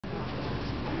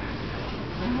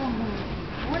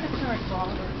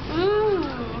Ooh.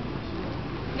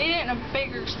 Need it in a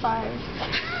bigger size.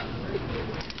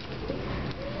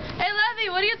 Hey, Levy,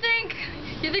 what do you think?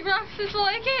 You think Roxas will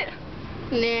like it?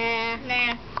 Nah.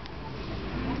 Nah.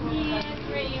 Yeah, it's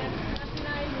pretty. That's a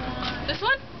nice one. This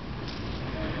one?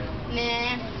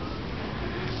 Nah.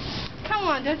 Come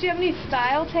on, don't you have any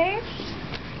style taste?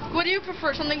 What do you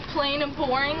prefer? Something plain and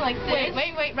boring like this?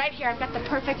 Wait, right here. I've got the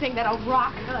perfect thing that'll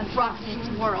rock this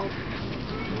world.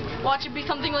 Watch it be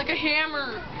something like a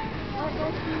hammer.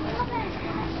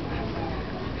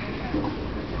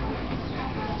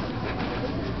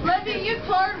 Levy, you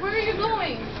card, where are you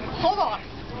going? Hold on.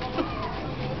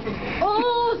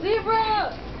 Oh,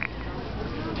 zebra!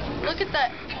 Look at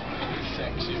that.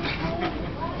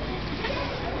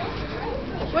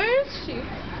 Where is she?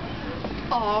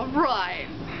 All right.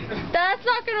 That's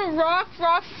not gonna rock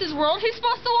Roxas' world. He's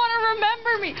supposed to want to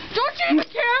remember me. Don't you even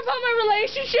care about my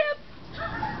relationship?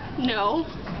 No.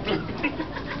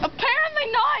 Apparently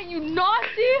not, you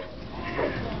Nazi!